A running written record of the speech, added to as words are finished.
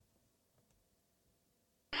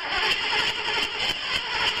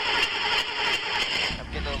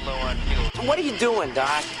doing,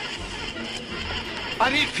 Doc? I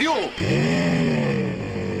need fuel.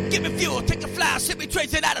 Give me fuel, take a fly, send me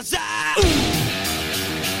trace it out of sight.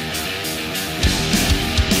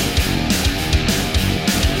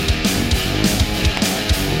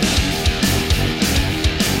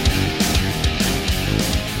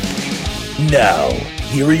 Now,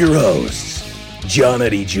 here are your hosts, John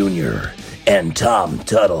Eddie Jr. and Tom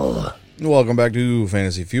Tuttle. Welcome back to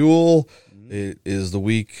Fantasy Fuel. It is the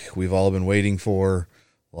week we've all been waiting for.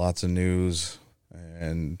 Lots of news,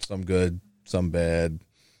 and some good, some bad.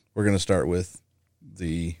 We're going to start with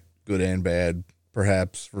the good and bad,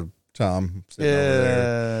 perhaps, for Tom sitting over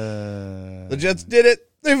there. The Jets did it.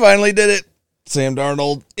 They finally did it. Sam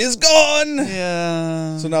Darnold is gone.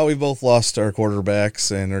 Yeah. So now we both lost our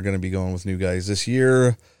quarterbacks and are going to be going with new guys this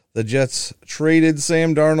year. The Jets traded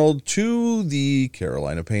Sam Darnold to the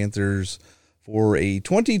Carolina Panthers for a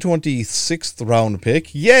 2026 round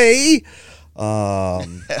pick. Yay! A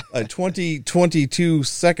 2022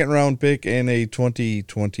 second round pick and a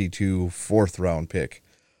 2022 fourth round pick.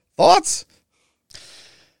 Thoughts?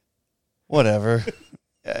 Whatever.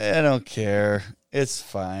 I don't care. It's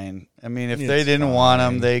fine. I mean, if It's they didn't fine. want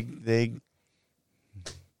him, they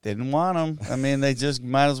didn't want him. I mean, they just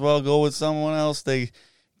might as well go with someone else. They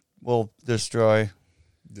will destroy.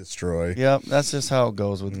 Yep, that's just how it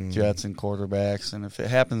goes with Jets and quarterbacks. And if it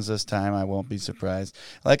happens this time, I won't be surprised.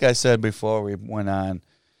 Like I said before we went on,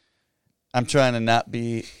 I'm trying to not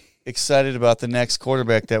be excited about the next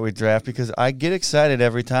quarterback that we draft because I get excited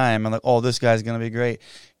every time. I'm like, oh, this guy's going to be great.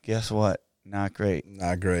 Guess what? Not great.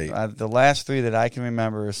 Not great. The last three that I can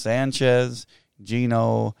remember are Sanchez,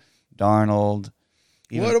 Geno, Darnold.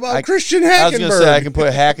 What about Christian Hackenberg? I was going to say I can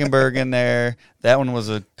put Hackenberg in there. That one was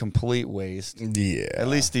a complete waste. Yeah. At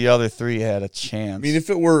least the other three had a chance. I mean,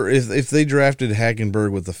 if they drafted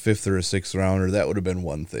Hackenberg with a fifth or a sixth rounder, that would have been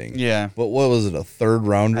one thing. Yeah. But what was it, a third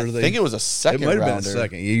rounder? I think it was a second It might have rounder. been a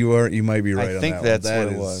second. You might be right on that. I think that's what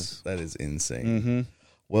it was. That is insane. Mm-hmm.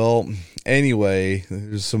 Well, anyway,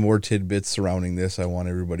 there's some more tidbits surrounding this I want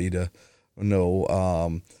everybody to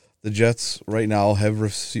know. The Jets right now have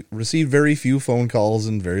received very few phone calls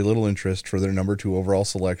and very little interest for their number 2 overall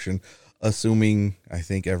selection, assuming, I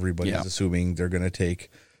think everybody's assuming they're going to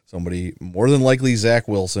take somebody, more than likely Zach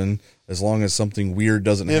Wilson, as long as something weird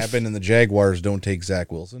doesn't happen and the Jaguars don't take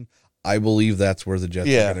Zach Wilson. I believe that's where the Jets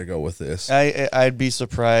are going to go with this. I'd be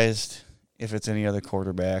surprised if it's any other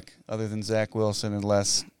quarterback other than Zach Wilson,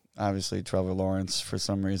 unless, obviously, Trevor Lawrence, for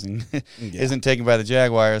some reason, isn't taken by the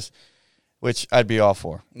Jaguars, which I'd be all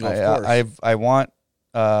for. Of course. I want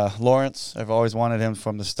Lawrence. I've always wanted him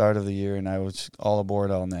from the start of the year, and I was all aboard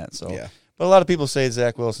on that. So, But a lot of people say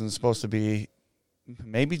Zach Wilson is supposed to be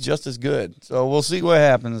maybe just as good. So we'll see what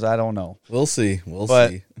happens. I don't know. We'll see. We'll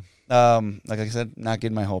see. Like I said, not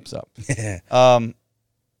getting my hopes up. Yeah,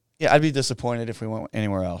 I'd be disappointed if we went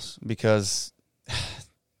anywhere else because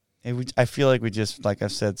I feel like we just, like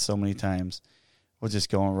I've said so many times, we're just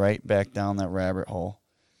going right back down that rabbit hole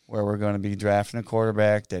where we're going to be drafting a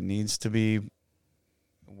quarterback that needs to be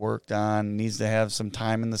worked on, needs to have some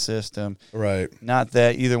time in the system. Right. Not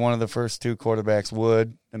that either one of the first two quarterbacks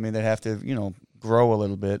would. I mean, they'd have to, grow a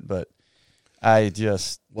little bit, but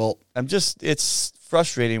it's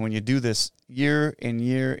frustrating when you do this year and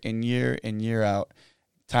year and year and year out,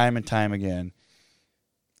 time and time again,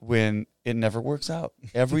 when it never works out.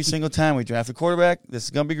 Every single time we draft a quarterback, this is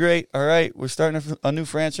going to be great. All right, we're starting a new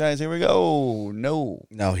franchise. Here we go. No.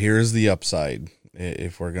 Now, here's the upside.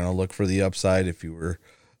 If we're going to look for the upside, if you were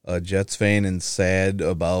a Jets fan and sad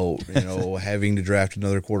about, having to draft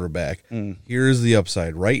another quarterback, here's the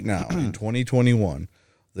upside. Right now, in 2021,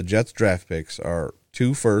 the Jets draft picks are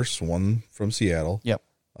 2 firsts, 1 from Seattle. Yep.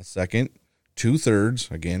 A second, 2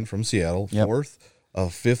 thirds, again from Seattle. Yep. Fourth,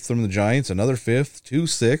 a fifth from the Giants, another fifth, 2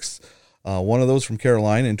 sixths, one of those from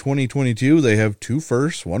Carolina. In 2022, they have 2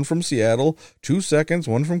 firsts, 1 from Seattle, 2 seconds,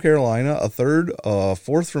 1 from Carolina, a third,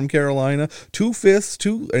 fourth from Carolina, 2 fifths,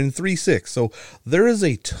 2 and 3 sixths. So there is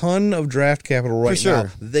a ton of draft capital right now.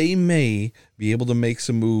 They may be able to make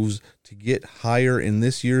some moves to get higher in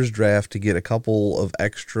this year's draft to get a couple of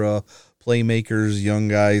extra playmakers, young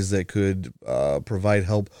guys that could provide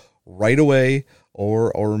help right away.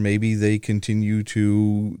 Or maybe they continue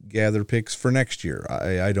to gather picks for next year.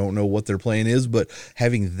 I don't know what their plan is, but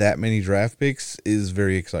having that many draft picks is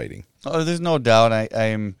very exciting. Oh, there's no doubt. I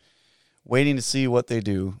am waiting to see what they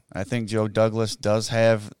do. I think Joe Douglas does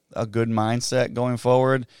have a good mindset going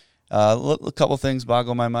forward. A couple things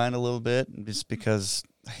boggle my mind a little bit just because,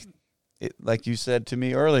 like you said to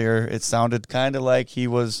me earlier, it sounded kind of like he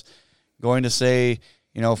was going to say,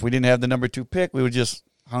 if we didn't have the number 2 pick, we would just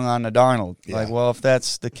hung on to Darnold. Yeah. Like, well, if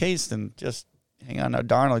that's the case, then just hang on now,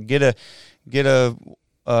 Darnold, get a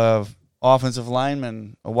offensive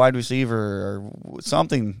lineman, a wide receiver, or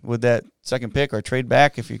something with that second pick, or trade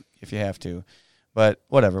back if you have to. But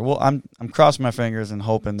whatever. Well, I'm crossing my fingers and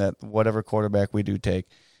hoping that whatever quarterback we do take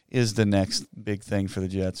is the next big thing for the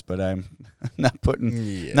Jets. But I'm not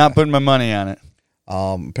putting my money on it.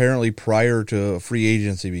 Apparently, prior to free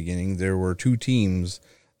agency beginning, there were 2 teams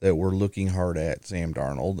that were looking hard at Sam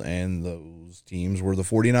Darnold, and those teams were the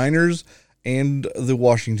 49ers and the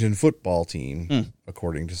Washington football team,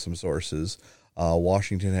 according to some sources.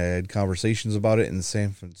 Washington had conversations about it, and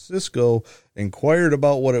San Francisco inquired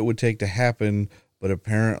about what it would take to happen, but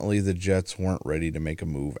apparently the Jets weren't ready to make a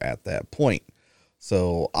move at that point.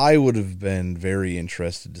 So I would have been very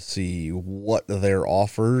interested to see what their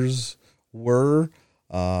offers were.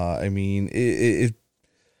 I mean,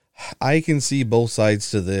 I can see both sides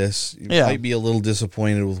to this. You might be a little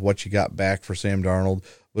disappointed with what you got back for Sam Darnold,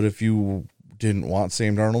 but if you didn't want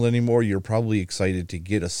Sam Darnold anymore, you're probably excited to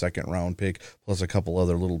get a second-round pick plus a couple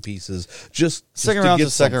other little pieces. Second round's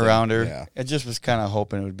a second rounder. Yeah. I just was kind of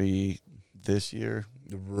hoping it would be this year.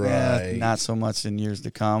 Right. Yeah, not so much in years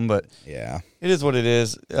to come, but yeah, it is what it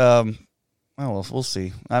is. Well, we'll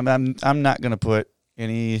see. I'm not going to put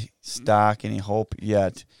any stock, any hope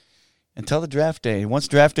yet until the draft day. Once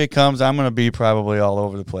draft day comes, I'm going to be probably all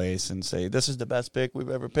over the place and say, this is the best pick we've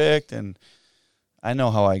ever picked, and I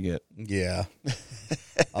know how I get. Yeah.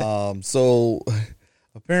 So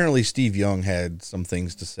apparently Steve Young had some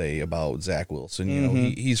things to say about Zach Wilson. You know,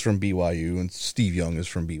 he's from BYU, and Steve Young is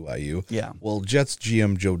from BYU. Yeah. Well, Jets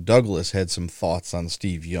GM Joe Douglas had some thoughts on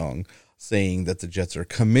Steve Young, saying that the Jets are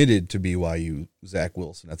committed to BYU Zach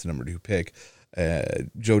Wilson. That's the number 2 pick.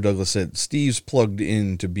 Joe Douglas said Steve's plugged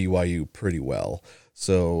into BYU pretty well.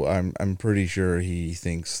 So I'm pretty sure he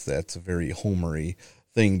thinks that's a very homery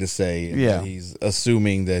thing to say. And that he's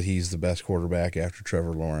assuming that he's the best quarterback after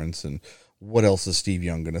Trevor Lawrence. And what else is Steve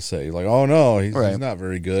Young going to say? Like, oh no, he's not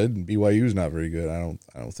very good. And BYU's not very good. I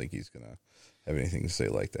don't think he's going to have anything to say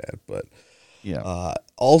like that. But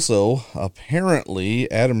also, apparently,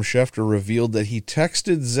 Adam Schefter revealed that he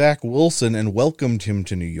texted Zach Wilson and welcomed him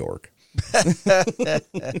to New York.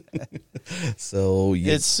 So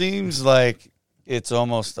it seems like it's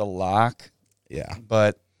almost a lock. Yeah,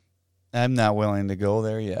 but I'm not willing to go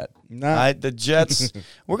there yet. The Jets,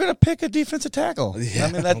 we're going to pick a defensive tackle. Yeah,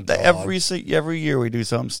 I mean, every year we do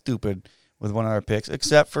something stupid with one of our picks,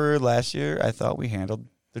 except for last year. I thought we handled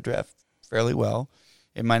the draft fairly well.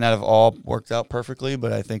 It might not have all worked out perfectly,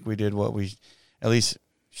 but I think we did what we at least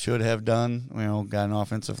should have done. You know, got an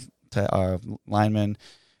offensive lineman,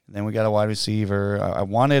 and then we got a wide receiver. I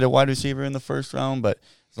wanted a wide receiver in the first round, but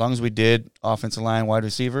as long as we did offensive line, wide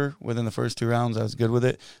receiver within the first 2 rounds, I was good with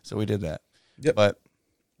it. So we did that. Yep. But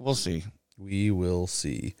we'll see. We will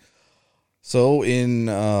see. So in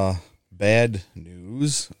bad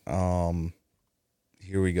news,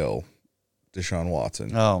 here we go. Deshaun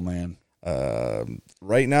Watson. Oh, man.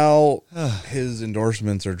 Right now, his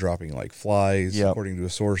endorsements are dropping like flies. Yep. According to a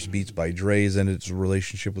source, Beats by Dre's ended its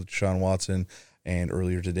relationship with Deshaun Watson. And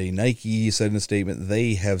earlier today, Nike said in a statement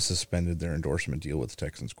they have suspended their endorsement deal with the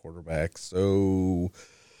Texans quarterback. So,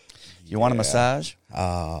 you want a massage?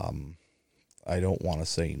 I don't want to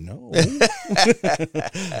say no,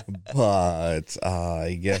 but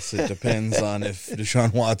I guess it depends on if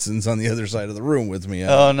Deshaun Watson's on the other side of the room with me.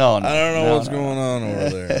 No. I don't know what's going on over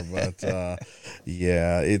there, but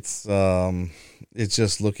it's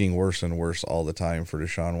just looking worse and worse all the time for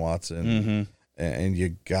Deshaun Watson, and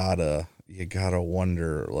you gotta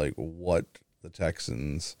wonder like what the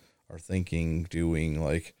Texans are thinking, doing.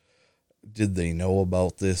 Like, did they know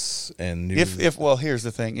about this and knew? Well, here's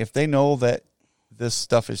the thing: if they know that this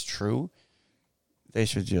stuff is true, they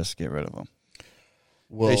should just get rid of him.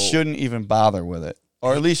 Well, they shouldn't even bother with it,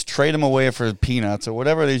 or at least trade him away for peanuts or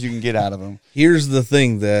whatever it is you can get out of him. Here's the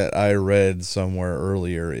thing that I read somewhere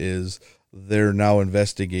earlier is they're now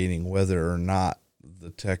investigating whether or not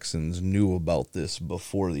the Texans knew about this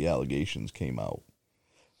before the allegations came out.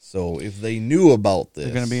 So if they knew about this,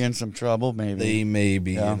 they're going to be in some trouble. Maybe they may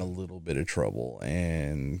be in a little bit of trouble.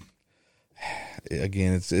 And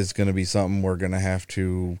again, it's going to be something we're going to have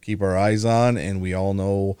to keep our eyes on. And we all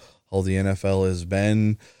know how the NFL has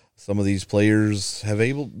been. Some of these players have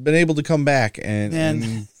been able to come back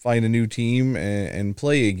and find a new team and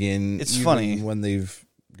play again. It's funny when they've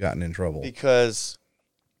gotten in trouble, because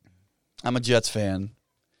I'm a Jets fan.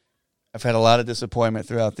 I've had a lot of disappointment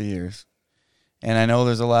throughout the years. And I know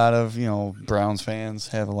there's a lot of, Browns fans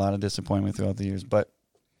have a lot of disappointment throughout the years. But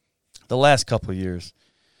the last couple of years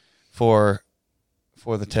for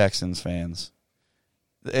the Texans fans,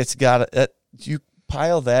 it's got you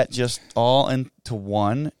pile that just all into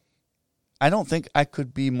one, I don't think I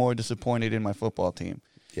could be more disappointed in my football team.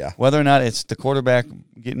 Yeah. Whether or not it's the quarterback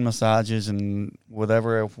getting massages and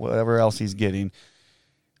whatever else he's getting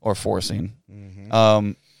or forcing.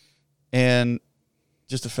 Mm-hmm. And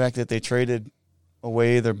just the fact that they traded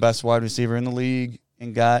away their best wide receiver in the league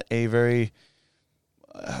and got a very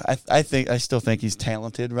I still think he's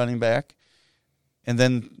talented running back. And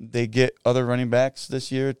then they get other running backs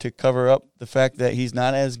this year to cover up the fact that he's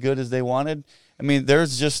not as good as they wanted. I mean,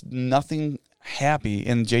 there's just nothing happy.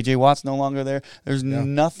 And J.J. Watt's no longer there. There's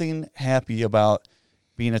nothing happy about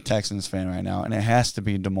being a Texans fan right now, and it has to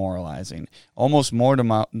be demoralizing. Almost more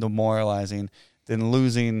demoralizing than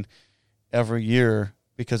losing every year,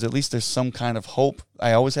 because at least there's some kind of hope.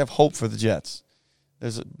 I always have hope for the Jets.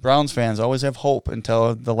 Browns fans always have hope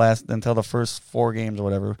until the first 4 games or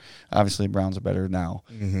whatever. Obviously, Browns are better now,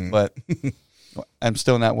 but I'm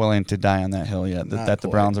still not willing to die on that hill yet. That the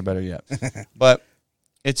Browns are better yet. But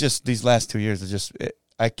it's just these last 2 years.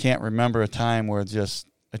 I can't remember a time where just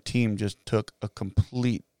a team just took a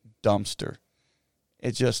complete dumpster.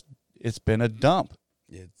 It's been a dump.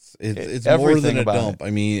 It's more than a dump. I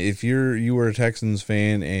mean, if you were a Texans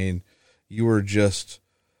fan and you were just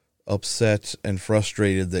upset and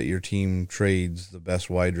frustrated that your team trades the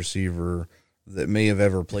best wide receiver that may have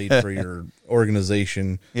ever played for your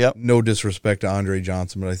organization. Yep. No disrespect to Andre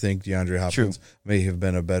Johnson, but I think DeAndre Hopkins may have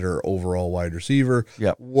been a better overall wide receiver.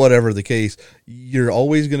 Yep. Whatever the case, you're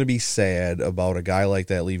always going to be sad about a guy like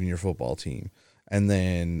that leaving your football team. And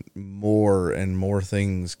then more and more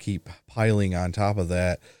things keep piling on top of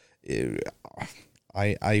that.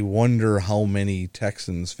 I wonder how many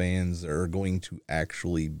Texans fans there are going to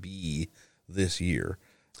actually be this year.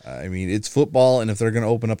 I mean, it's football, and if they're going to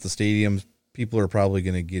open up the stadiums, people are probably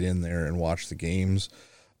going to get in there and watch the games.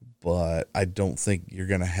 But I don't think you're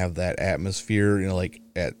going to have that atmosphere, like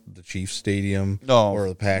at the Chiefs Stadium or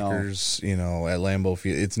the Packers, at Lambeau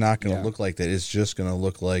Field. It's not going to look like that. It's just going to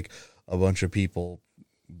look like a bunch of people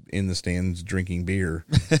in the stands drinking beer.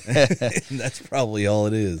 And that's probably all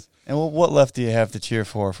it is. And what left do you have to cheer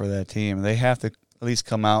for that team? They have to at least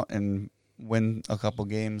come out and win a couple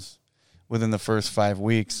games within the first 5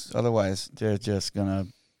 weeks. Otherwise, they're just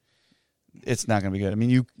it's not going to be good. I mean,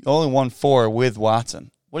 you only won 4 with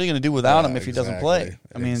Watson. What are you going to do without him if he doesn't play?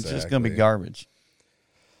 I mean, it's just going to be garbage.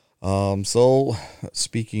 So,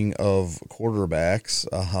 speaking of quarterbacks,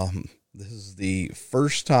 this is the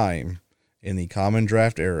first time in the Common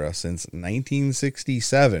Draft era since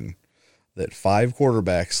 1967 that 5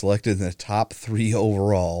 quarterbacks selected in the top 3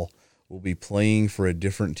 overall will be playing for a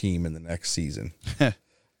different team in the next season.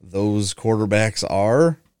 Those quarterbacks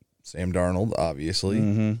are Sam Darnold,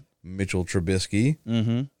 obviously, Mitchell Trubisky,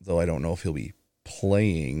 though I don't know if he'll be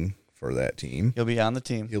playing for that team. He'll be on the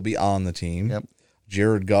team. Yep.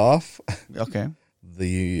 Jared Goff. Okay.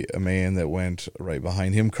 The man that went right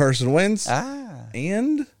behind him, Carson Wentz.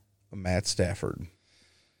 And Matt Stafford.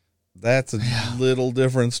 That's a little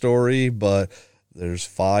different story, but there's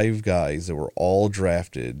 5 guys that were all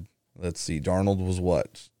drafted. Let's see. Darnold was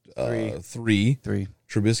what? 3.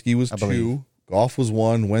 Trubisky was 2. Goff was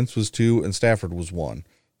 1. Wentz was 2. And Stafford was 1.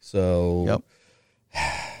 So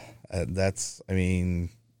that's, I mean,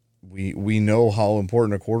 we know how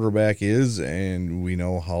important a quarterback is, and we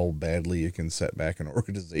know how badly it can set back an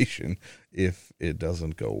organization if it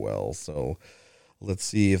doesn't go well. So let's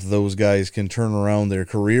see if those guys can turn around their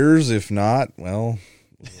careers. If not, well,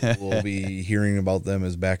 we'll be hearing about them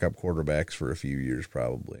as backup quarterbacks for a few years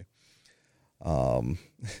probably.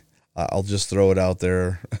 I'll just throw it out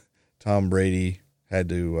there. Tom Brady had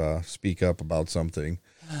to speak up about something.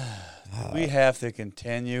 We have to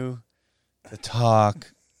continue to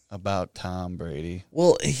talk about Tom Brady.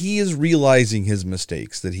 Well, he is realizing his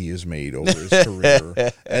mistakes that he has made over his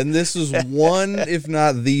career. And this is one, if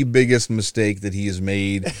not the biggest mistake that he has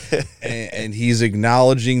made. And he's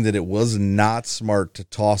acknowledging that it was not smart to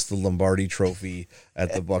toss the Lombardi trophy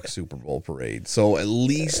at the Bucs Super Bowl parade. So at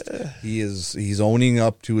least he's owning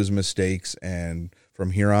up to his mistakes, and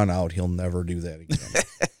from here on out, he'll never do that again.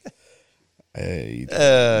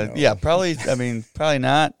 Yeah, probably. I mean, probably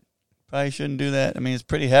not. Probably shouldn't do that. I mean, it's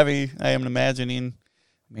pretty heavy. I am imagining.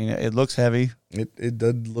 I mean, it looks heavy. It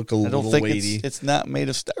does look a little weighty. I don't think it's not made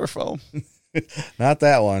of styrofoam. Not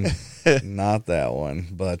that one. Not that one.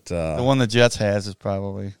 But the one the Jets has is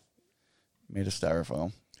probably made of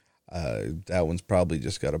styrofoam. That one's probably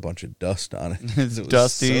just got a bunch of dust on it. It's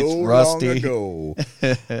dusty. It's rusty. Long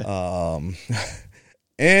ago.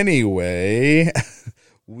 Anyway,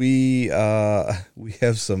 we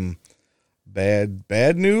have some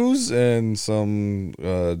bad news and some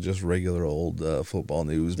just regular old football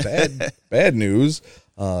news. Bad news.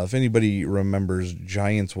 If anybody remembers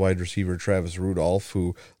Giants wide receiver Travis Rudolph,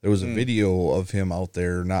 who there was a video of him out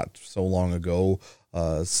there not so long ago,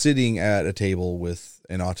 sitting at a table with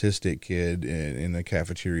an autistic kid in a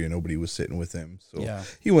cafeteria. Nobody was sitting with him. So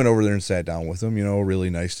he went over there and sat down with him. Really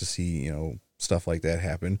nice to see, stuff like that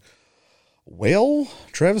happen. Well,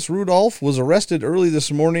 Travis Rudolph was arrested early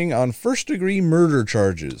this morning on first-degree murder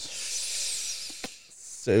charges.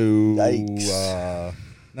 So,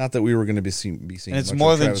 not that we were going to be seeing it's much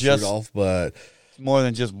more of than Travis just Rudolph, but more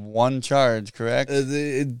than just one charge, correct?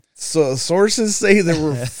 So sources say there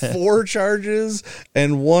were 4 charges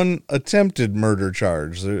and 1 attempted murder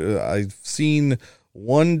charge. I've seen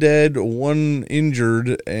 1 dead, 1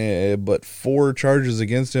 injured, but 4 charges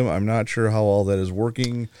against him. I'm not sure how all that is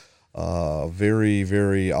working. Very,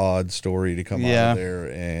 very odd story to come out of there,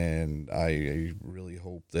 and I really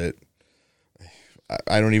hope that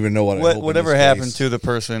I don't even know whatever happened to the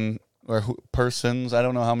person or persons. I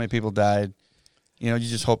don't know how many people died. You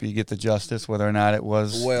just hope you get the justice, whether or not it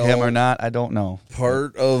was him or not. I don't know.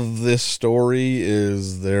 Part of this story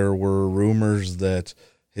is there were rumors that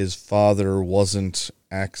his father wasn't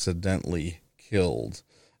accidentally killed,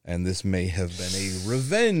 and this may have been a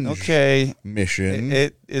revenge mission.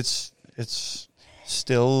 It's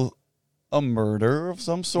still a murder of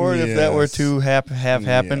some sort. Yes. If that were to have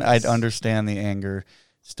happened, I'd understand the anger.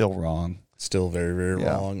 Still wrong. Still very, very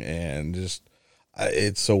wrong, and just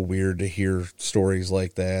it's so weird to hear stories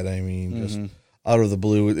like that. I mean, just out of the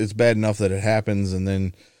blue. It's bad enough that it happens, and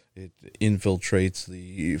then it infiltrates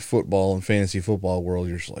the football and fantasy football world.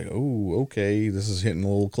 You're just like, oh, okay, this is hitting a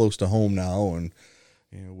little close to home now, and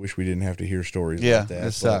wish we didn't have to hear stories like that.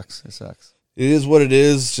 It sucks. It sucks. It is what it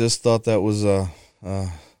is. Just thought that was a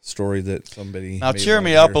story that somebody. Now cheer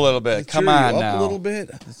me up a little bit. Come on now. A little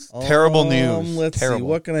bit. Terrible news. Let's see.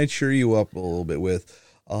 What can I cheer you up a little bit with?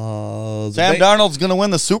 Sam Darnold's going to win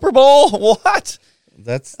the Super Bowl? What?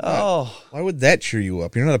 That's why would that cheer you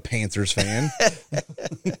up? You're not a Panthers fan.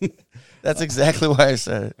 That's exactly why I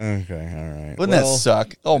said it. Okay, all right. Wouldn't that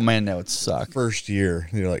suck? Oh man, that would suck. First year,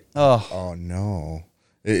 you're like, oh no,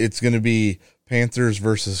 it's going to be Panthers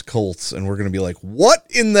versus Colts, and we're going to be like, what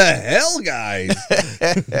in the hell, guys?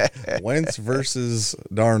 Wentz versus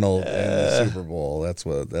Darnold in the Super Bowl.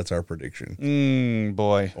 That's our prediction.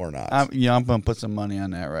 Boy, or not? I'm going to put some money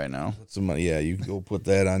on that right now. Put some money, you can go put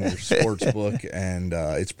that on your sports book, and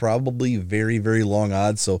it's probably very, very long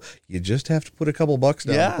odds. So you just have to put a couple bucks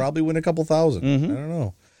down. Yeah. Probably win a couple thousand. I don't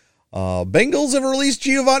know. Bengals have released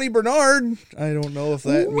Giovanni Bernard. I don't know if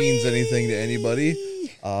that means anything to anybody,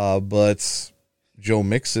 but Joe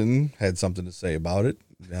Mixon had something to say about it.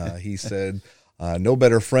 He said, no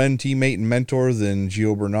better friend, teammate, and mentor than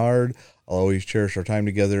Gio Bernard. I'll always cherish our time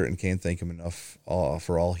together and can't thank him enough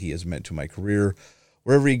for all he has meant to my career.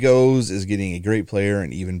 Wherever he goes is getting a great player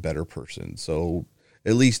and even better person. So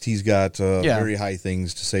at least he's got very high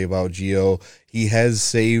things to say about Gio. He has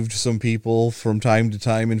saved some people from time to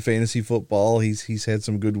time in fantasy football. He's had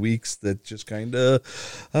some good weeks that just kind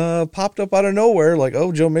of popped up out of nowhere. Like,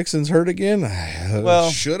 oh, Joe Mixon's hurt again. Well,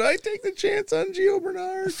 should I take the chance on Gio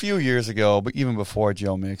Bernard? A few years ago, but even before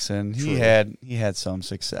Joe Mixon, he had some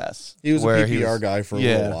success. He was a PPR guy for a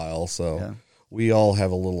little while, so. Yeah. We all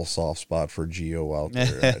have a little soft spot for Gio out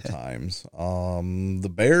there at times. The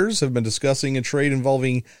Bears have been discussing a trade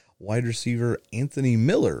involving wide receiver Anthony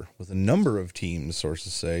Miller with a number of teams,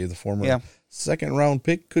 sources say. The former second-round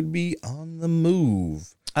pick could be on the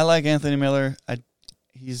move. I like Anthony Miller.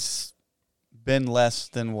 He's been less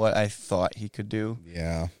than what I thought he could do.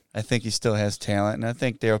 Yeah. I think he still has talent, and I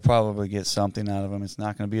think they'll probably get something out of him. It's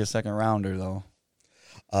not going to be a second-rounder, though.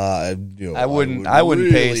 I wouldn't really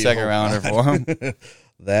pay a second rounder for him.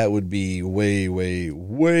 That would be way, way,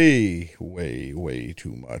 way, way, way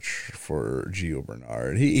too much for Gio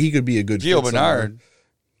Bernard. He could be a good Gio Bernard.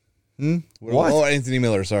 What? Oh, Anthony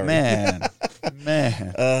Miller. Sorry, man.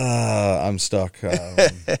 I'm stuck.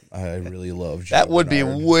 I really love Gio that. Would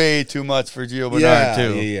Bernard. Be way too much for Gio Bernard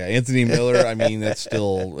too. Yeah. Anthony Miller. I mean, that's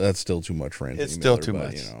still too much for Anthony. It's still Miller, too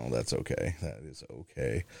much. That's okay. That is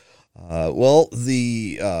okay. Well,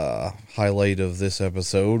 the highlight of this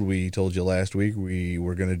episode, we told you last week we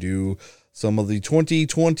were going to do some of the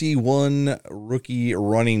 2021 rookie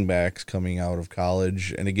running backs coming out of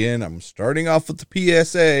college. And again, I'm starting off with the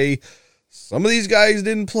PSA. Some of these guys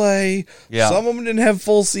didn't play. Yeah. Some of them didn't have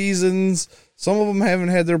full seasons. Some of them haven't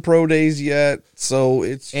had their pro days yet, so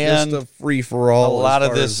it's just a free-for-all as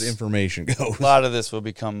far as information goes. A lot of this will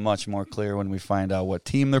become much more clear when we find out what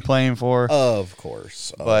team they're playing for. Of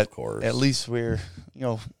course. But at least we're,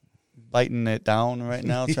 biting it down right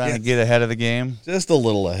now, trying to get ahead of the game. Just a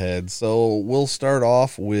little ahead. So we'll start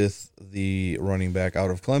off with the running back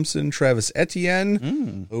out of Clemson, Travis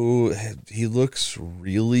Etienne, who he looks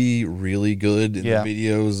really, really good in the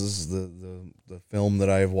videos. The film that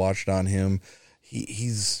I've watched on him.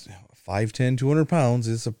 He's 5'10", 200 pounds.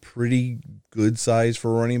 It's a pretty good size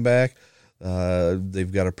for a running back.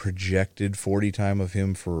 They've got a projected 40 time of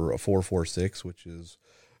him for a 4.46, which is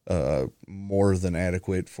more than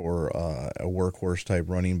adequate for a workhorse type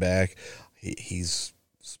running back. He's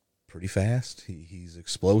pretty fast. He's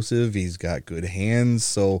explosive. He's got good hands.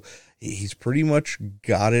 So he's pretty much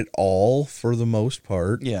got it all for the most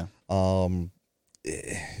part. Yeah.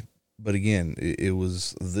 But again, it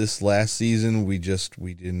was this last season. We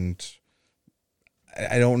didn't.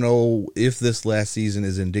 I don't know if this last season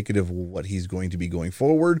is indicative of what he's going to be going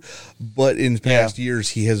forward, but in past years,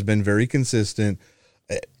 he has been very consistent,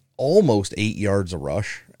 almost 8 yards a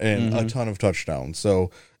rush and a ton of touchdowns. So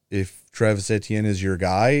if Travis Etienne is your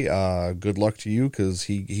guy, good luck to you, because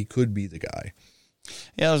he could be the guy.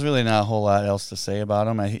 Yeah, there's really not a whole lot else to say about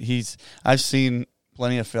him. I've seen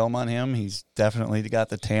plenty of film on him. He's definitely got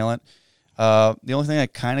the talent. The only thing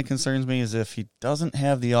that kind of concerns me is if he doesn't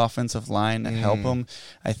have the offensive line to help him,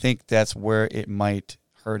 I think that's where it might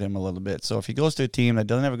hurt him a little bit. So if he goes to a team that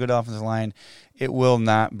doesn't have a good offensive line, it will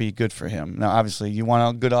not be good for him. Now, obviously, you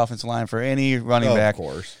want a good offensive line for any running back, of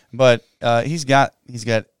course, but he's got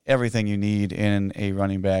everything you need in a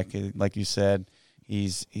running back. Like you said,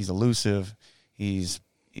 he's elusive. He's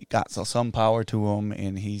got some power to him,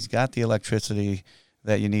 and he's got the electricity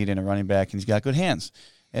that you need in a running back, and he's got good hands.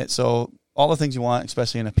 And so all the things you want,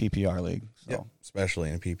 especially in a PPR league. So. Yeah, especially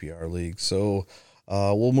in a PPR league. So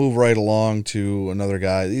we'll move right along to another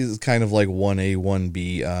guy. He's kind of like 1A,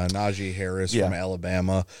 1B, Najee Harris from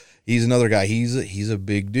Alabama. He's another guy. He's a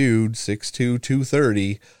big dude, 6'2",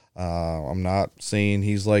 230. I'm not saying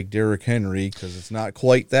he's like Derrick Henry, because it's not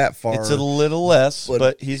quite that far. It's a little less,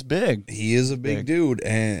 but he's big. He is a big dude,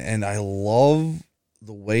 and I love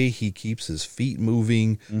the way he keeps his feet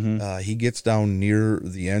moving. He gets down near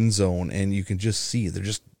the end zone, and you can just see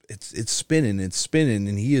it's spinning,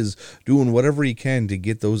 and he is doing whatever he can to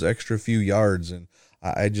get those extra few yards. And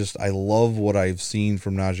I love what I've seen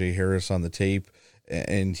from Najee Harris on the tape.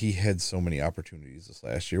 And he had so many opportunities this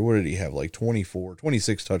last year. What did he have? Like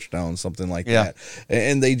 26 touchdowns, something like that.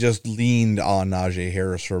 And they just leaned on Najee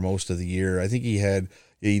Harris for most of the year. I think he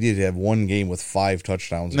did have one game with 5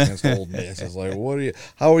 touchdowns against Ole Miss. It's like,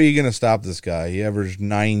 how are you going to stop this guy? He averaged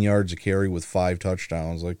 9 yards a carry with 5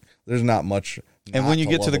 touchdowns. Like, there's not much. And when you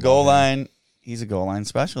get to the goal line, he's a goal line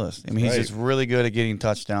specialist. I mean, he's just really good at getting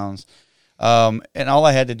touchdowns. And all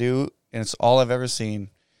I had to do, and it's all I've ever seen,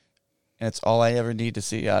 and it's all I ever need to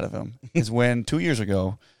see out of him, is when 2 years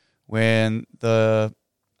ago, when the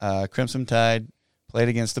Crimson Tide played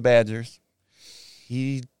against the Badgers,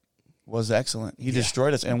 he was excellent. He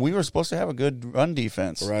destroyed us, and we were supposed to have a good run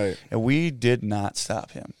defense, right? And we did not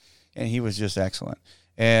stop him, and he was just excellent.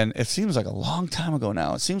 And it seems like a long time ago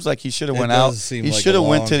now. It seems like he should have went out. He should have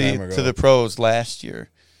went to the pros last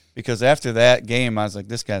year, because after that game, I was like,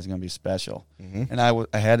 this guy's going to be special, and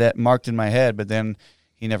I had that marked in my head, but then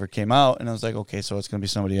he never came out, and I was like, okay, so it's going to be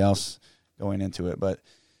somebody else going into it. But,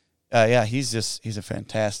 he's a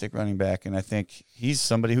fantastic running back, and I think he's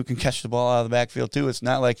somebody who can catch the ball out of the backfield too. It's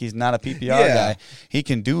not like he's not a PPR guy. He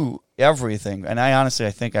can do everything, and I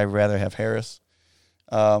think I'd rather have Harris.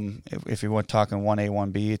 If you were talking 1A,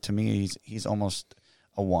 1B, to me, he's almost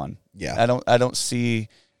a 1. Yeah. I don't see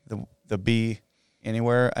the B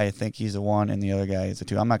anywhere. I think he's a 1, and the other guy is a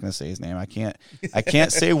 2. I'm not going to say his name. I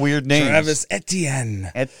can't say weird names. Travis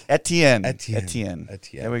Etienne. Etienne.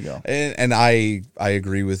 There we go. And I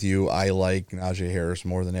agree with you. I like Najee Harris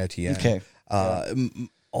more than Etienne. Okay.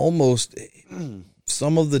 Almost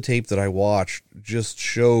some of the tape that I watched just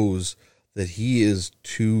shows that he is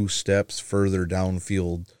 2 steps further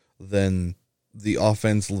downfield than the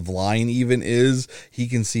offensive line even is. He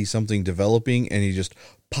can see something developing, and he just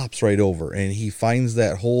pops right over, and he finds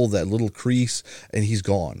that hole, that little crease, and he's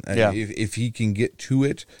gone. And if he can get to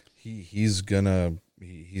it, he's gonna.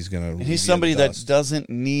 He's somebody that doesn't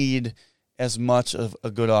need as much of a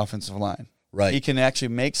good offensive line. Right. He can actually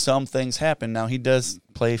make some things happen. Now, he does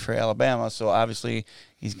play for Alabama, so obviously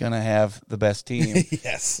he's going to have the best team.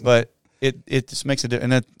 Yes. But it just makes a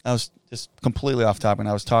difference. And I was just completely off topic, and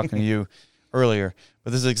I was talking to you earlier,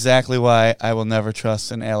 but this is exactly why I will never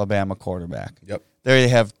trust an Alabama quarterback. Yep. They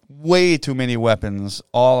have way too many weapons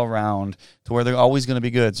all around to where they're always going to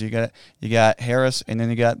be good. So you got Harris, and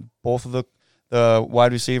then you got both of the the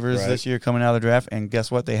wide receivers this year coming out of the draft, and guess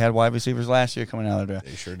what? They had wide receivers last year coming out of the draft.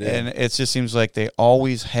 They sure did. And it just seems like they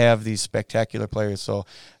always have these spectacular players. So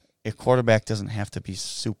a quarterback doesn't have to be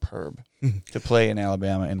superb to play in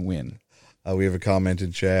Alabama and win. We have a comment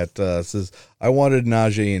in chat. Says, I wanted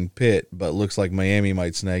Najee in Pitt, but looks like Miami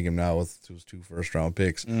might snag him now with his 2 first-round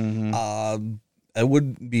picks. It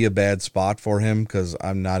would be a bad spot for him because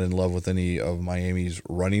I'm not in love with any of Miami's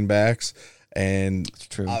running backs. And it's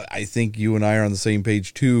true. I think you and I are on the same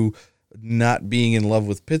page, too, not being in love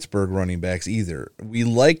with Pittsburgh running backs either. We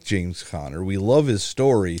like James Conner. We love his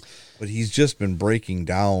story, but he's just been breaking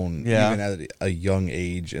down even at a young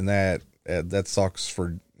age, and that sucks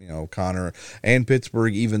for Conner and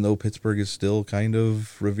Pittsburgh, even though Pittsburgh is still kind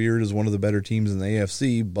of revered as one of the better teams in the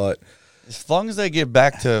AFC. But as long as they get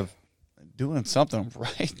back to doing something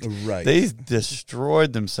right, they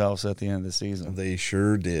destroyed themselves at the end of the season. They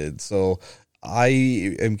sure did. So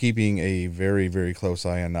I am keeping a very, very close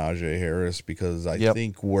eye on Najee Harris because I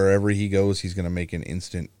think wherever he goes, he's going to make an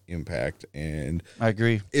instant impact. And I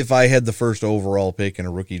agree. If I had the first overall pick in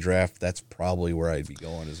a rookie draft, that's probably where I'd be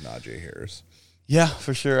going, is Najee Harris. Yeah,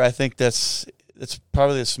 for sure. I think that's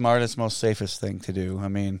probably the smartest, most safest thing to do. I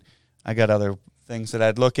mean, I got other things that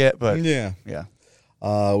I'd look at, but yeah.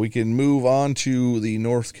 We can move on to the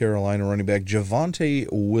North Carolina running back, Javonte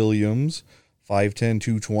Williams, 5'10",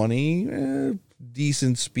 220,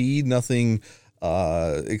 decent speed, nothing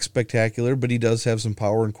spectacular, but he does have some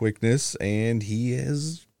power and quickness, and he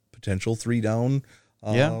has potential 3-down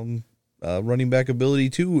running back ability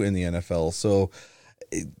too in the NFL. So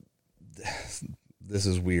this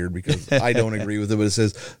is weird because I don't agree with it, but it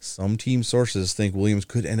says some team sources think Williams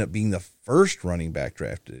could end up being the first running back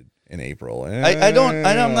drafted in April. I'm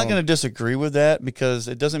not going to disagree with that because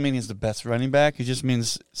it doesn't mean he's the best running back. It just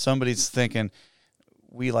means somebody's thinking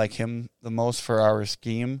we like him the most for our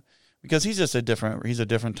scheme because he's a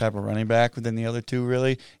different type of running back than the other two.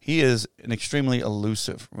 Really, he is an extremely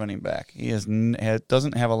elusive running back. He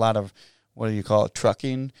doesn't have a lot of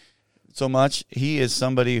trucking so much. He is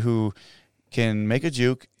somebody who can make a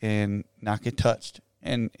juke and not get touched,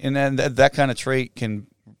 and then that kind of trait can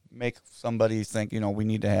make somebody think, we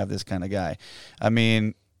need to have this kind of guy. I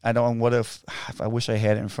mean, I wish I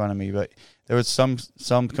had it in front of me, but there was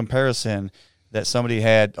some comparison that somebody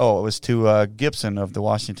had. Oh, it was to Gibson of the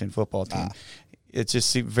Washington football team. It just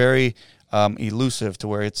seemed very elusive to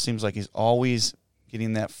where it seems like he's always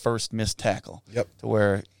getting that first missed tackle. Yep. To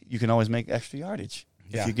where you can always make extra yardage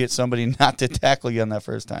if you get somebody not to tackle you on that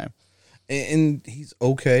first time. And he's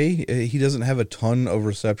okay. He doesn't have a ton of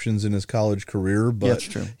receptions in his college career, but that's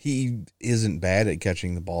true. He isn't bad at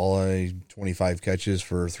catching the ball. 25 catches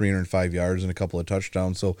for 305 yards and a couple of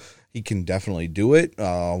touchdowns, so he can definitely do it.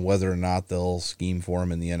 Whether or not they'll scheme for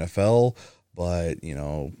him in the NFL, but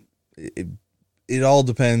it all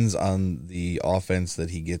depends on the offense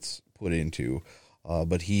that he gets put into.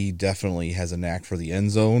 But he definitely has a knack for the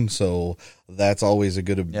end zone, so that's always a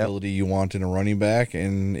good ability you want in a running back.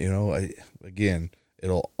 And, again,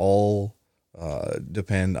 it'll all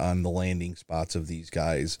depend on the landing spots of these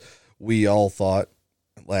guys. We all thought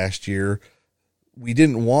last year we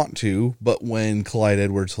didn't want to, but when Clyde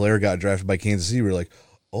Edwards-Helaire got drafted by Kansas City, we were like,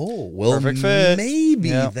 oh, well,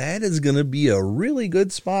 maybe that is going to be a really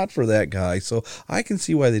good spot for that guy. So I can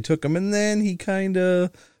see why they took him. And then he kind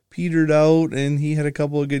of petered out, and he had a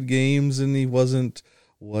couple of good games, and he wasn't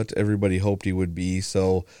what everybody hoped he would be.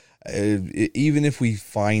 So even if we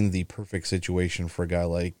find the perfect situation for a guy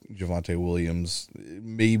like Javonte Williams,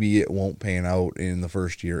 maybe it won't pan out in the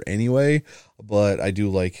first year anyway, but I do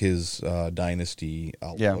like his dynasty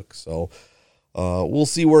outlook. So we'll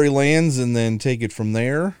see where he lands and then take it from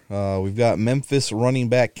there. We've got Memphis running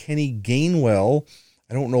back Kenny Gainwell.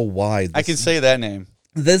 I don't know why. I can say that name.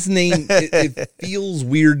 This name, it feels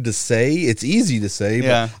weird to say. It's easy to say,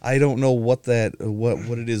 but I don't know what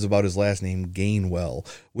it is about his last name, Gainwell,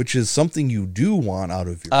 which is something you do want out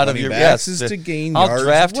of your backs, is to gain yards. I'll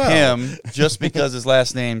draft him just because his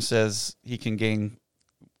last name says he can gain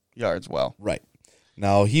yards well. Right.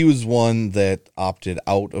 Now, he was one that opted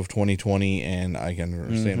out of 2020, and I can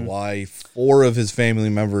understand why. 4 of his family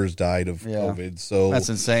members died of COVID. So that's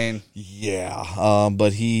insane. Yeah,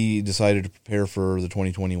 but he decided to prepare for the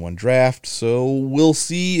 2021 draft. So we'll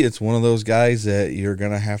see. It's one of those guys that you're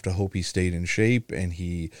going to have to hope he stayed in shape, and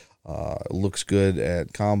he looks good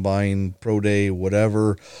at Combine, Pro Day,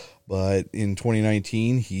 whatever. But in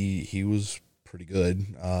 2019, he was pretty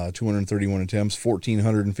good. 231 attempts,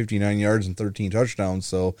 1,459 yards, and 13 touchdowns.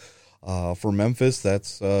 So for Memphis,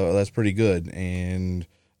 that's pretty good. And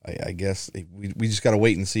I guess we just got to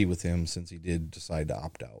wait and see with him since he did decide to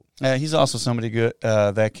opt out. He's also somebody good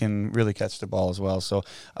that can really catch the ball as well. So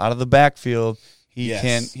out of the backfield, he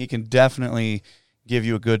can definitely give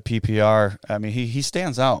you a good PPR. I mean, he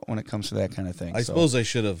stands out when it comes to that kind of thing. I suppose I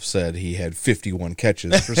should have said he had 51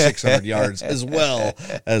 catches for 600 yards as well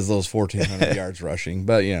as those 1,400 yards rushing.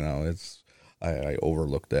 But I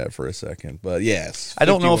overlooked that for a second. But yes, I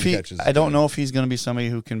don't know if he's going to be somebody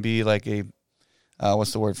who can be like a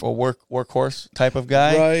what's the word for workhorse type of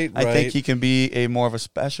guy. Right. I think he can be a more of a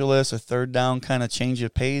specialist, a third down kind of change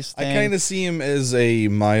of pace thing. I kind of see him as a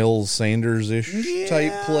Miles Sanders-ish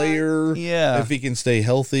type player. Yeah. If he can stay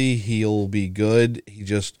healthy, he'll be good.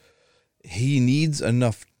 He needs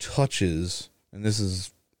enough touches, and this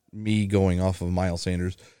is me going off of Miles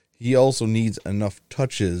Sanders. He also needs enough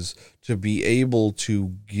touches to be able to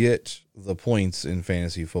get the points in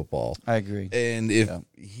fantasy football. I agree. And if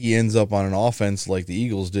he ends up on an offense like the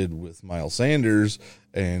Eagles did with Miles Sanders,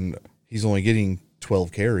 and he's only getting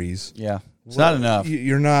 12 carries. Yeah, it's not enough.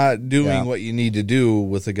 You're not doing what you need to do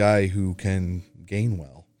with a guy who can gain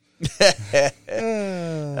well.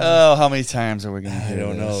 How many times are we going to do I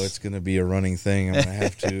don't know. It's going to be a running thing. I'm going to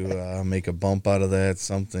have to make a bump out of that,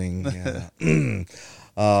 something. Yeah.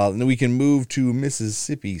 Then we can move to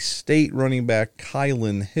Mississippi State running back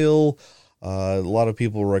Kylan Hill. A lot of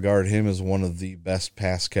people regard him as one of the best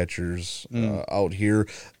pass catchers out here,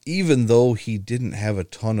 even though he didn't have a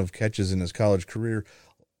ton of catches in his college career.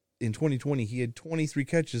 In 2020, he had 23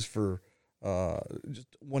 catches for just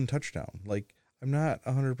one touchdown. Like, I'm not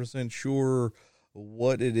 100% sure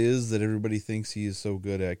what it is that everybody thinks he is so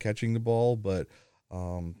good at catching the ball, but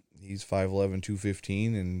he's 5'11",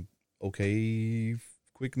 215, and okay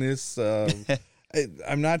quickness.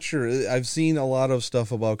 I'm not sure. I've seen a lot of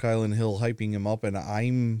stuff about Kylan Hill hyping him up, and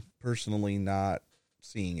I'm personally not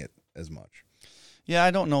seeing it as much. Yeah,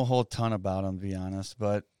 I don't know a whole ton about him, to be honest,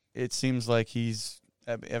 but it seems like if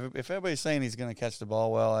everybody's saying he's going to catch the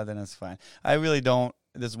ball well, then it's fine. I really don't.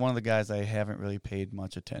 This is one of the guys I haven't really paid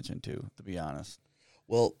much attention to be honest.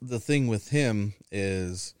 Well, the thing with him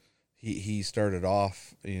is he started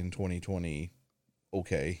off in 2020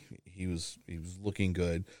 okay. He was looking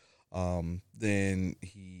good. Then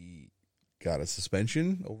he got a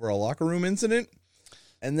suspension over a locker room incident,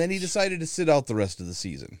 and then he decided to sit out the rest of the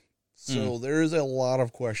season. So there is a lot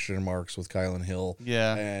of question marks with Kylan Hill.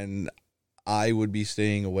 Yeah. And I would be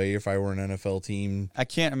staying away if I were an NFL team. I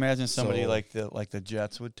can't imagine somebody like the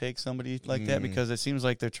Jets would take somebody like that, because it seems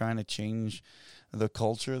like they're trying to change the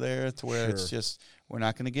culture there to where it's just, we're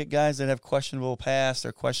not going to get guys that have questionable past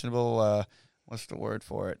or questionable what's the word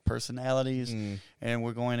for it? Personalities. And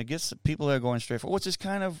we're going to get some people that are going straight for, which is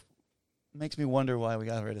kind of makes me wonder why we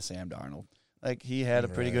got rid of Sam Darnold. Like, he had a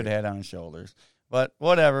pretty good head on his shoulders. But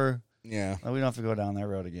whatever. Yeah. We don't have to go down that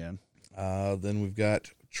road again. Then we've got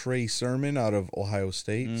Trey Sermon out of Ohio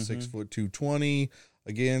State, 6 foot 220.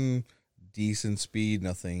 Again, decent speed,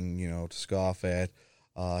 nothing, to scoff at.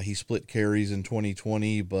 He split carries in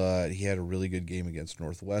 2020, but he had a really good game against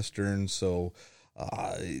Northwestern. So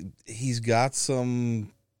he's got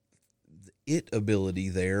some ability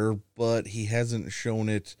there, but he hasn't shown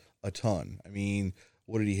it a ton. I mean,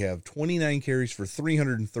 what did he have? 29 carries for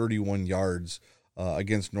 331 yards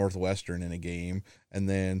against Northwestern in a game, and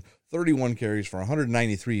then 31 carries for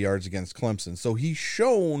 193 yards against Clemson. So he's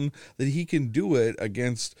shown that he can do it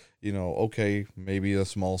against, okay, maybe a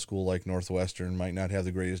small school like Northwestern might not have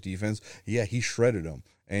the greatest defense. Yeah, he shredded them,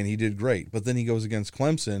 and he did great. But then he goes against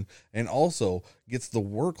Clemson and also gets the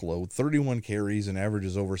workload, 31 carries and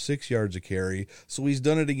averages over 6 yards a carry. So he's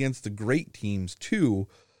done it against the great teams too.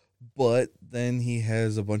 But then he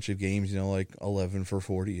has a bunch of games, like 11 for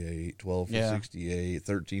 48, 12 for 68,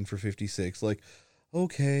 13 for 56. Like,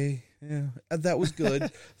 okay, yeah, that was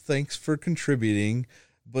good. Thanks for contributing.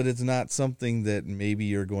 But it's not something that maybe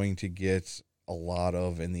you're going to get a lot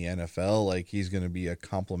of in the NFL. Like, he's going to be a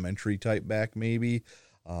complimentary type back maybe.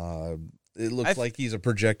 It looks like he's a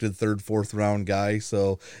projected 3rd, 4th round guy,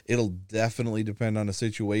 so it'll definitely depend on the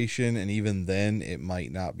situation, and even then, it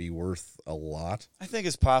might not be worth a lot. I think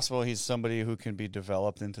it's possible he's somebody who can be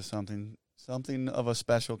developed into something of a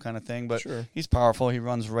special kind of thing, but he's powerful. He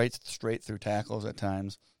runs straight through tackles at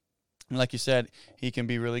times. And like you said, he can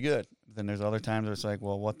be really good. Then there's other times where it's like,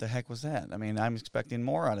 well, what the heck was that? I mean, I'm expecting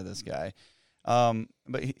more out of this guy.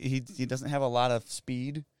 But he doesn't have a lot of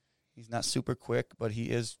speed. He's not super quick, but he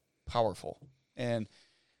is powerful, and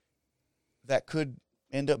that could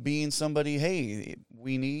end up being somebody, hey,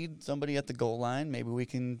 we need somebody at the goal line, maybe we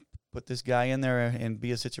can put this guy in there and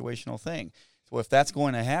be a situational thing. So if that's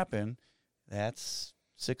going to happen, that's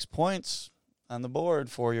 6 points on the board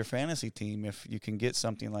for your fantasy team if you can get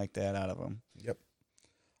something like that out of him. Yep.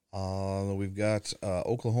 We've got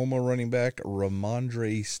Oklahoma running back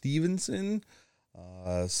Ramondre Stevenson,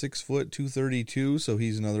 6 foot 232. So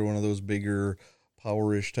he's another one of those bigger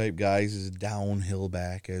powerish type guys. Is downhill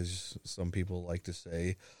back, as some people like to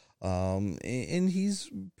say. And he's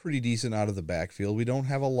pretty decent out of the backfield. We don't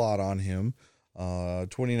have a lot on him.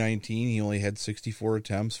 2019, he only had 64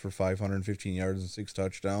 attempts for 515 yards and 6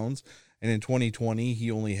 touchdowns. And in 2020,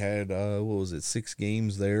 he only had, 6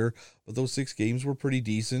 games there. But those 6 games were pretty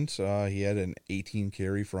decent. He had an 18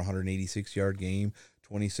 carry for 186-yard game,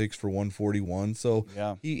 26 for 141. So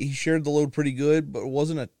he shared the load pretty good, but it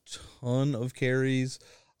wasn't a ton of carries.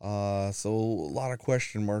 So a lot of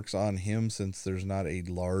question marks on him since there's not a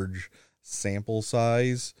large sample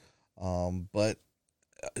size. But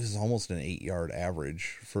is almost an 8-yard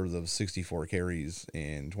average for the 64 carries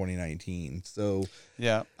in 2019. So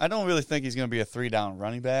yeah, I don't really think he's going to be a 3-down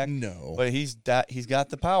running back. No, but he's got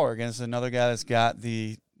the power against another guy that's got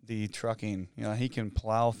the trucking. He can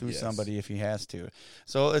plow through somebody if he has to.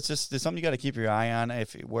 So it's something you got to keep your eye on.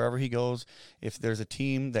 If wherever he goes, if there's a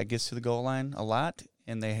team that gets to the goal line a lot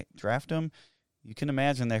and they draft him, you can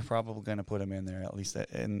imagine they're probably going to put him in there, at least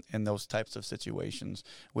in those types of situations,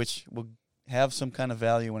 which will have some kind of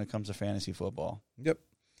value when it comes to fantasy football. Yep.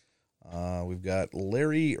 We've got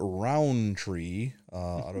Larry Roundtree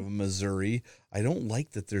out of Missouri. I don't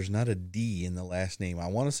like that there's not a D in the last name. I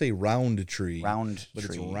want to say Roundtree. But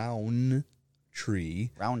it's Roundtree.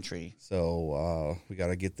 Roundtree. So we got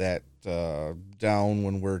to get that down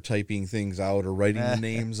when we're typing things out or writing the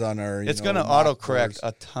names on our. It's going to autocorrect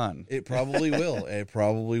a ton. It probably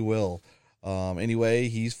will. Anyway,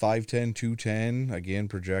 he's 5'10", 210. Again,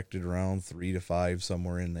 projected around 3 to 5,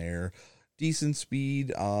 somewhere in there. Decent speed.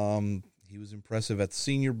 He was impressive at the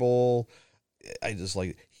Senior Bowl. I just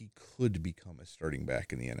he could become a starting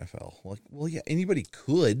back in the NFL. Anybody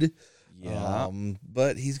could. Yeah.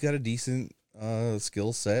 But he's got a decent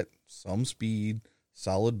skill set, some speed,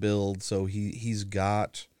 solid build. So he's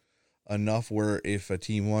got enough where if a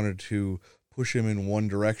team wanted to push him in one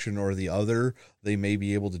direction or the other, they may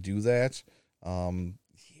be able to do that.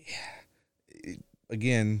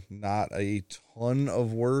 Again, not a ton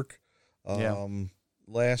of work.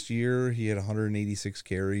 Last year, he had 186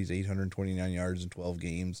 carries, 829 yards in 12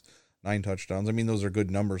 games, 9 touchdowns. I mean, those are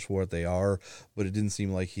good numbers for what they are, but it didn't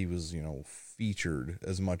seem like he was, featured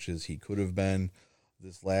as much as he could have been.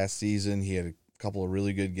 This last season, he had a couple of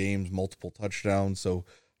really good games, multiple touchdowns, so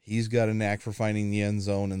he's got a knack for finding the end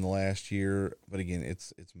zone in the last year. But again,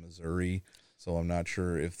 it's Missouri, so I'm not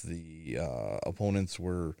sure if the opponents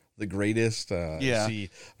were the greatest. See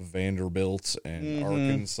Vanderbilt and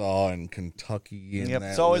Arkansas and Kentucky.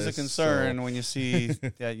 It's always a concern when you see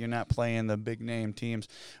that you're not playing the big name teams.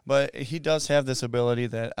 But he does have this ability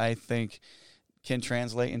that I think can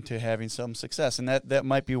translate into having some success, and that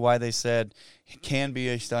might be why they said he can be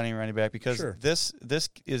a starting running back, because this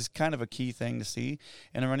is kind of a key thing to see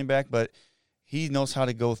in a running back, but he knows how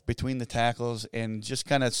to go between the tackles and just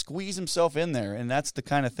kind of squeeze himself in there, and that's the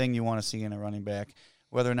kind of thing you want to see in a running back,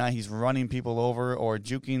 whether or not he's running people over or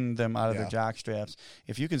juking them out of their jock straps.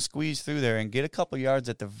 If you can squeeze through there and get a couple yards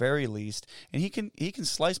at the very least, and he can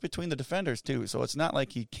slice between the defenders too, so it's not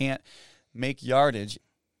like he can't make yardage.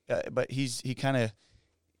 But he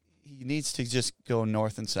needs to just go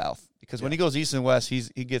north and south, because when he goes east and west,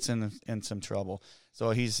 he gets in some trouble. So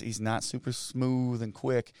he's not super smooth and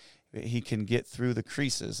quick. He can get through the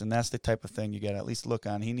creases, and that's the type of thing you got to at least look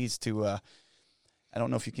on. He needs to. I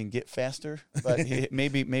don't know if you can get faster, but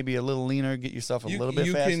maybe a little leaner, get yourself a little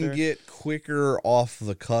bit faster. You can get quicker off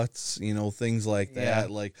the cuts, things like that.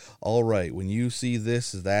 Yeah. Like, all right, when you see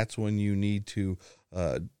this, that's when you need to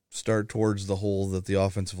start towards the hole that the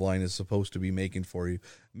offensive line is supposed to be making for you.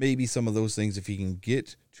 Maybe some of those things, if he can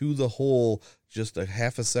get to the hole just a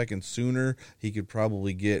half a second sooner, he could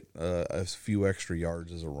probably get a few extra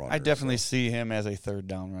yards as a runner. I definitely see him as a 3rd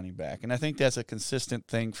down running back, and I think that's a consistent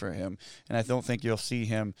thing for him. And I don't think you'll see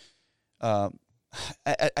him I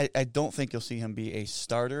don't think you'll see him be a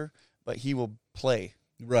starter, but he will play.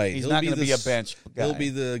 Right. He's not going to be a bench guy. He'll be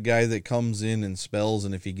the guy that comes in and spells,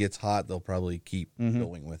 and if he gets hot, they'll probably keep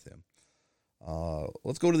going with him.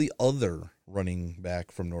 Let's go to the other running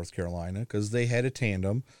back from North Carolina, because they had a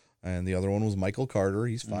tandem, and the other one was Michael Carter.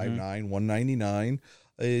 He's 5'9", 199,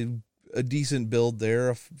 a decent build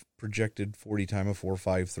there, a projected 40 time of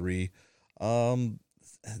 4.53.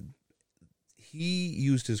 He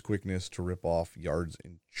used his quickness to rip off yards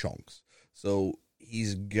in chunks. So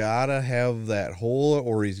he's got to have that hole,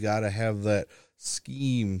 or he's got to have that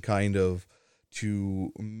scheme kind of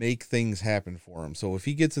to make things happen for him. So if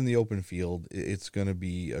he gets in the open field, it's going to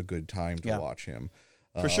be a good time to watch him.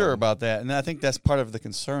 For sure about that. And I think that's part of the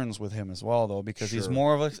concerns with him as well, though, because he's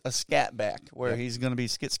more of a scat back where he's going to be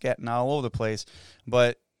skit-scatting all over the place,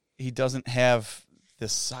 but he doesn't have the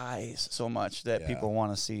size so much that people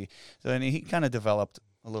want to see. So, and he kind of developed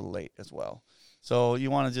a little late as well. So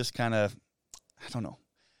you want to just kind of, I don't know.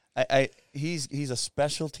 He's a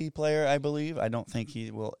specialty player, I believe. I don't think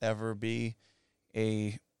he will ever be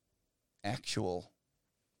a actual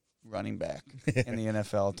running back in the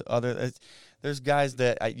NFL. There's guys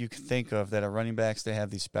that you can think of that are running backs that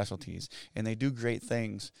have these specialties, and they do great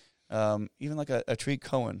things. Even like a Tariq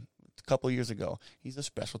Cohen a couple of years ago, he's a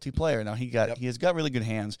specialty player. Now he has got really good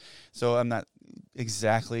hands, so I'm not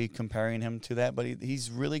exactly comparing him to that, but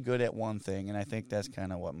he's really good at one thing, and I think that's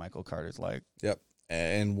kind of what Michael Carter's like. Yep.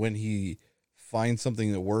 And when he finds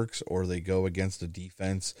something that works, or they go against a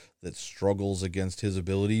defense that struggles against his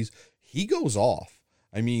abilities, he goes off.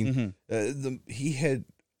 I mean, he had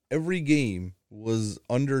every game was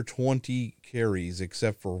under 20 carries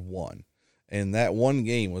except for one. And that one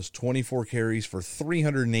game was 24 carries for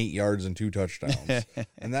 308 yards and 2 touchdowns.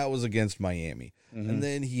 And that was against Miami. And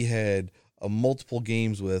then he had multiple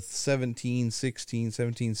games with 17, 16,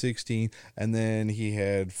 17, 16. And then he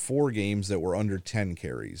had 4 games that were under 10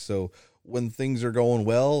 carries. So when things are going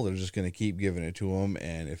well, they're just going to keep giving it to him.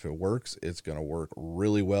 And if it works, it's going to work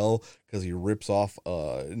really well because he rips off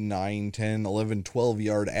a 9, 10, 11,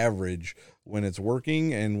 12-yard average when it's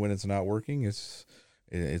working. And when it's not working, it's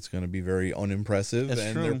going to be very unimpressive. That's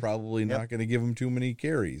and true. They're probably not going to give him too many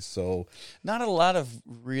carries. So not a lot of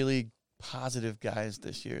really positive guys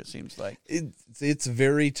this year, it seems like. It's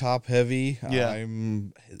very top heavy. Yeah.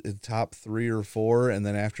 I'm top 3 or 4, and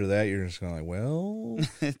then after that you're just going like, well,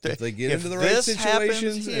 if they get into the right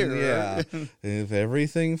situations and if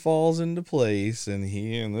everything falls into place and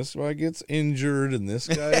this guy gets injured and this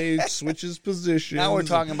guy switches positions. Now we're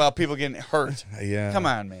talking about people getting hurt. Yeah. Come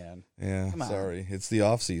on, man. Yeah. Come on. Sorry. It's the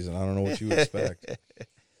off season. I don't know what you expect.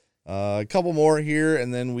 A couple more here,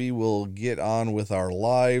 and then we will get on with our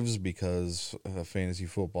lives because fantasy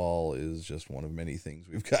football is just one of many things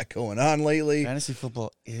we've got going on lately. Fantasy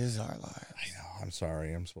football is our lives. I know. I'm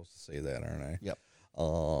sorry. I'm supposed to say that, aren't I? Yep.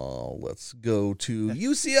 Let's go to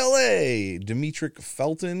UCLA. Demetric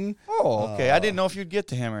Felton. Oh, okay. I didn't know if you'd get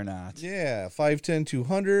to him or not. Yeah, 5'10",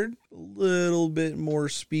 200. A little bit more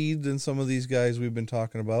speed than some of these guys we've been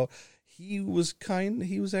talking about. He was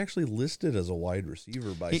actually listed as a wide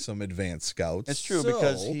receiver by some advanced scouts. It's true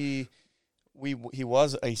because he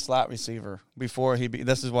was a slot receiver before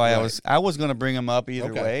this is why I was going to bring him up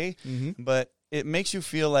either way, but it makes you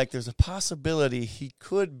feel like there's a possibility he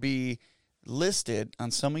could be listed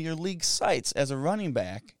on some of your league sites as a running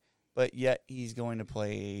back, but yet he's going to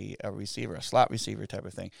play a receiver, a slot receiver type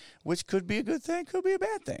of thing, which could be a good thing, could be a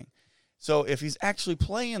bad thing. So if he's actually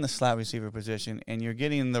playing the slot receiver position and you're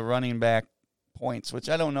getting the running back points, which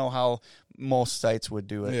I don't know how most sites would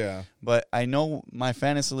do it, but I know my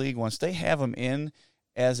fantasy league, once they have him in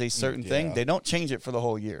as a certain thing, they don't change it for the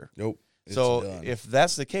whole year. Nope. So if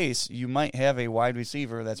that's the case, you might have a wide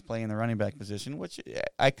receiver that's playing the running back position, which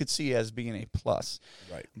I could see as being a plus.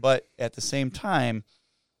 Right. But at the same time,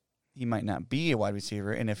 he might not be a wide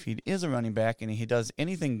receiver, and if he is a running back and he does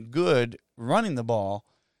anything good running the ball,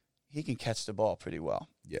 he can catch the ball pretty well.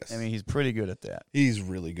 Yes. I mean, he's pretty good at that. He's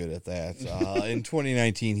really good at that. In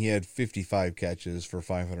 2019, he had 55 catches for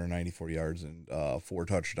 594 yards and 4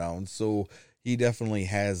 touchdowns. So he definitely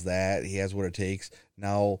has that. He has what it takes.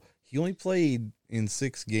 Now, he only played in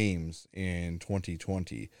 6 games in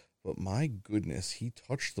 2020. But my goodness, he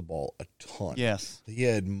touched the ball a ton. Yes. He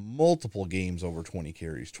had multiple games over 20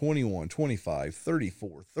 carries, 21, 25,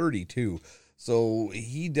 34, 32. So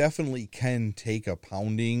he definitely can take a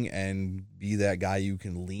pounding and be that guy you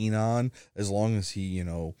can lean on as long as he,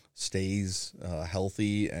 stays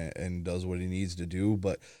healthy and does what he needs to do.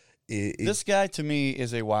 But this guy to me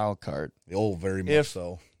is a wild card. Oh, very much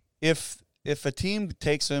so. If a team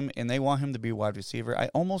takes him and they want him to be a wide receiver, I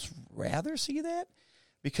almost rather see that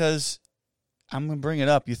because I'm going to bring it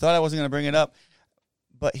up. You thought I wasn't going to bring it up,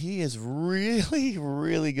 but he is really,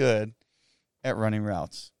 really good at running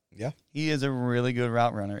routes. Yeah. He is a really good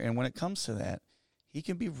route runner. And when it comes to that, he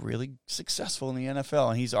can be really successful in the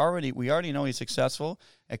NFL. And we already know he's successful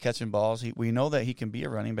at catching balls. We know that he can be a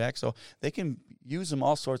running back. So they can use him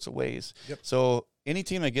all sorts of ways. Yep. So any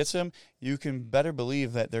team that gets him, you can better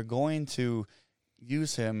believe that they're going to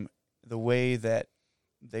use him the way that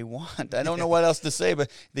they want. I don't know what else to say,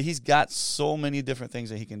 but he's got so many different things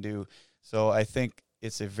that he can do. So I think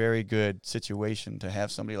it's a very good situation to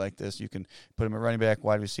have somebody like this. You can put him at running back,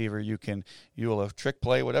 wide receiver. You will a trick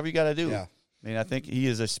play, whatever you got to do. Yeah. I mean, I think he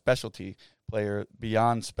is a specialty player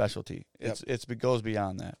beyond specialty. Yep. It goes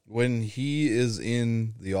beyond that. When he is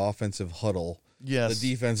in the offensive huddle, yes, the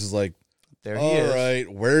defense is like, there he is. All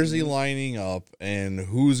right, where's he lining up, and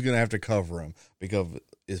who's going to have to cover him? Because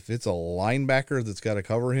if it's a linebacker that's got to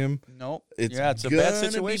cover him, nope, it's a bad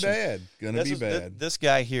situation. Gonna be bad. This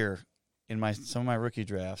guy here in some of my rookie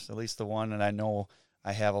drafts, at least the one that I know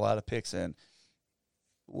I have a lot of picks in.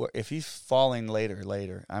 If he's falling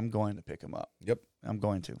later, I'm going to pick him up. Yep, I'm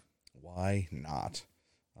going to. Why not?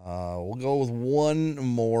 We'll go with one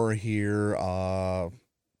more here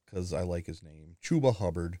because I like his name. Chuba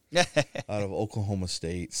Hubbard out of Oklahoma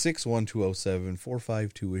State. 6'1", 207,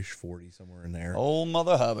 4'5", 40, somewhere in there. Old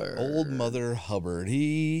Mother Hubbard. Old Mother Hubbard.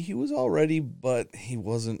 He was all ready, but he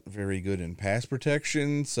wasn't very good in pass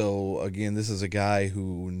protection. So, again, this is a guy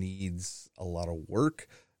who needs a lot of work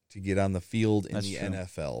to get on the field in the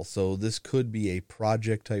NFL. So this could be a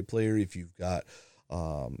project-type player if you've got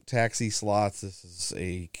taxi slots. This is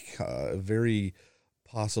a very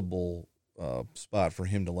possible spot for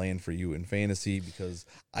him to land for you in fantasy because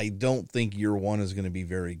I don't think year one is going to be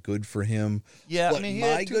very good for him. Yeah, but I mean,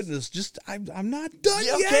 my goodness, I'm not done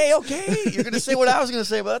yet. Okay. You're going to say what I was going to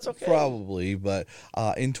say, but that's okay. Probably, but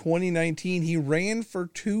in 2019, he ran for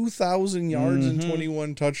 2,000 yards and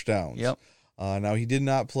 21 touchdowns. Yep. Now, he did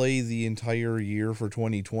not play the entire year for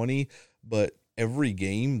 2020, but every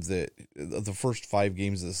game the first 5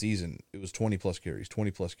 games of the season, it was 20-plus carries,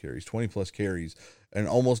 20-plus carries, 20-plus carries, and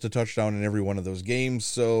almost a touchdown in every one of those games.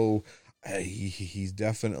 So he's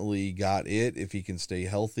definitely got it if he can stay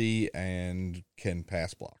healthy and can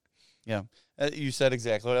pass block. Yeah, you said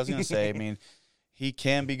exactly what I was going to say. I mean, he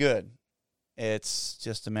can be good. It's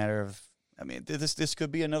just a matter of, I mean, this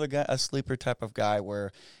could be another guy, a sleeper type of guy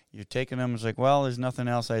where you're taking him. It's like, well, there's nothing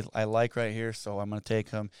else I like right here, so I'm going to take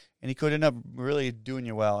him. And he could end up really doing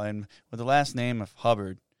you well. And with the last name of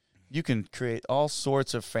Hubbard, you can create all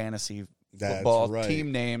sorts of fantasy football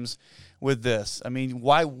team names with this. I mean,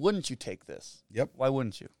 why wouldn't you take this? Yep. Why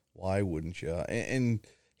wouldn't you? Why wouldn't you? And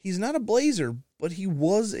he's not a Blazer, but he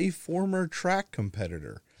was a former track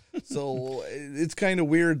competitor. So it's kind of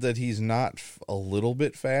weird that he's not a little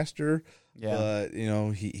bit faster. Yeah. But, you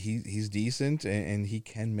know, he's decent, and he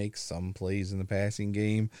can make some plays in the passing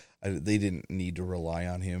game. They didn't need to rely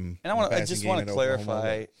on him. And I just want to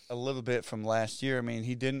clarify a little bit from last year. I mean,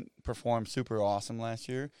 he didn't perform super awesome last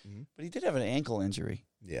year, but he did have an ankle injury.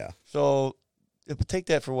 Yeah. So take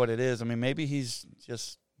that for what it is. I mean, maybe he's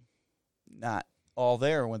just not all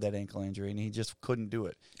there with that ankle injury, and he just couldn't do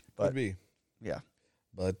it. But, could be. Yeah.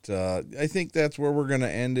 But I think that's where we're going to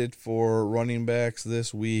end it for running backs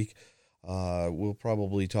this week. We'll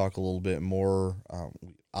probably talk a little bit more.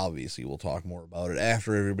 Obviously, we'll talk more about it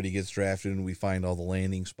after everybody gets drafted and we find all the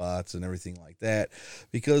landing spots and everything like that,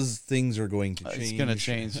 because things are going to change. It's going to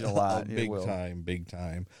change a lot. Big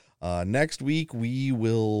time. Next week, we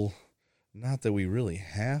will, not that we really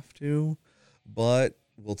have to, but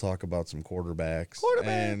we'll talk about some quarterbacks.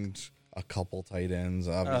 And a couple tight ends.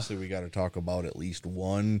 Obviously, we got to talk about at least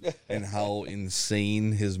one and how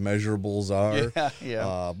insane his measurables are.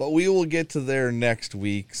 Yeah. But we will get to there next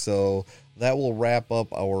week. So that will wrap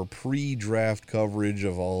up our pre-draft coverage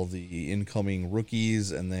of all the incoming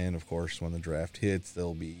rookies. And then, of course, when the draft hits,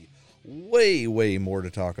 there'll be way more to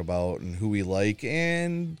talk about and who we like.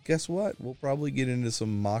 And guess what? We'll probably get into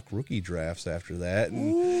some mock rookie drafts after that.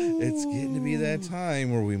 And it's getting to be that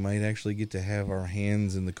time where we might actually get to have our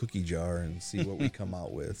hands in the cookie jar and see what we come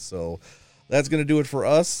out with. So that's going to do it for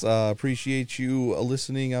us. Appreciate you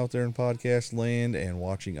listening out there in podcast land and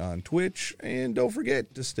watching on Twitch. And don't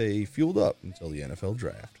forget to stay fueled up until the NFL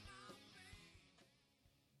draft.